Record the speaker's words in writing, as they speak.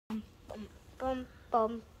bum,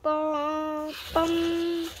 bum, bum,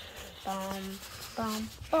 bum, bum, bum,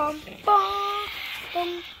 bum, bum, bum.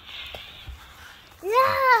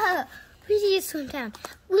 Yeah, we need to swim down.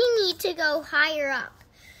 We need to go higher up.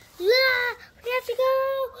 Yeah, we have to go.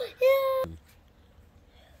 Yeah.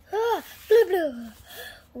 Blub, blub.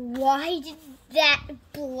 Why did that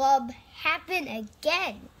blub happen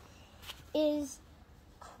again? Is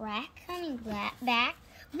crack coming back?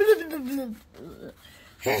 Blub, blub, blub, blub.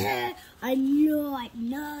 I'm not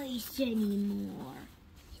nice anymore.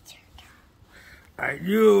 It's your turn. I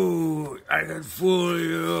knew I could fool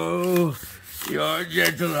you. Your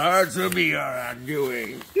gentle hearts will be your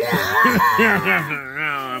undoing.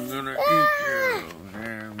 Now I'm gonna eat you.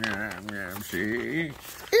 See?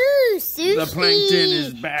 Ooh, sushi. The plankton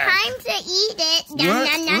is back. Time to eat it. What?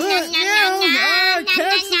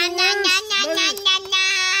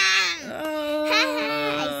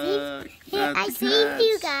 I saved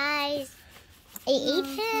you guys. I ate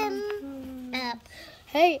him.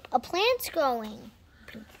 Hey, a plant's growing.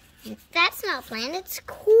 That's not a plant, it's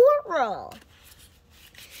coral.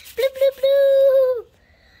 Bloop, bloop, bloop.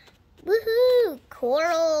 Woohoo,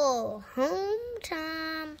 coral. Home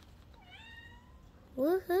time.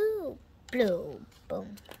 Woohoo. Bloop,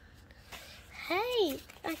 boom. Hey,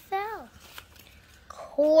 I fell.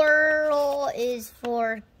 Coral is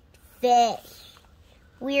for fish.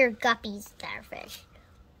 We're guppies that are fish.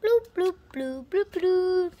 Bloop, bloop, bloop, bloop,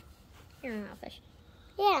 bloop. You're not a fish.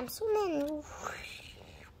 Yeah, I'm swimming.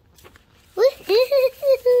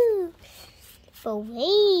 Woohoo! But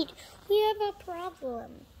wait, we have a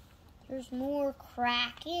problem. There's more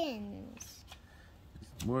krakens.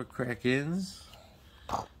 More krakens?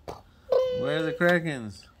 Where are the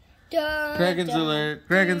krakens? Dun, Krakens dun, alert!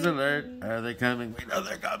 Krakens alert! Are they coming? We know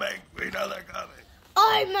they're coming! We know they're coming!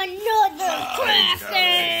 I'm another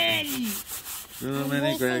kraken! So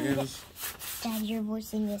many krakens. Dad, you're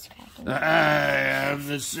voicing this kraken. I am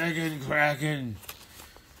the second kraken.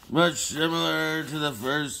 Much similar to the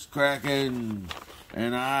first kraken.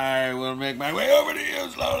 And I will make my way over to you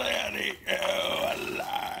slowly and eat you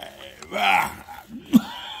alive. Ah. Yeah!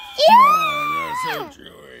 Oh, that's so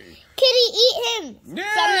chewy. Kitty, eat him! No.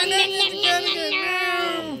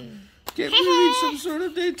 Nom. Can't we reach some sort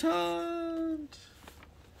of detente?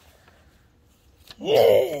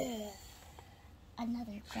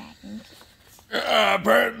 Another kraken.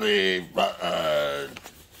 Apparently,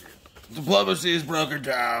 diplomacy is broken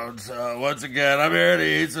down. So once again, I'm here to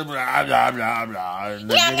eat some blah, blah, blah, blah.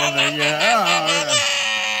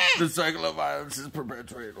 The cycle of violence is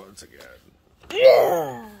perpetuated once again.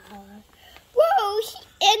 Whoa,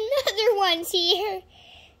 another one's here.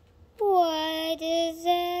 What is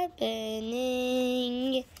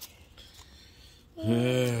happening?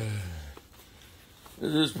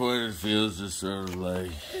 At this point, it feels just sort of like,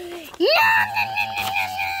 No!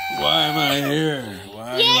 why am I here? Why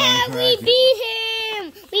am I Yeah, we cracking? beat him!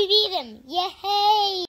 We beat him! Yay!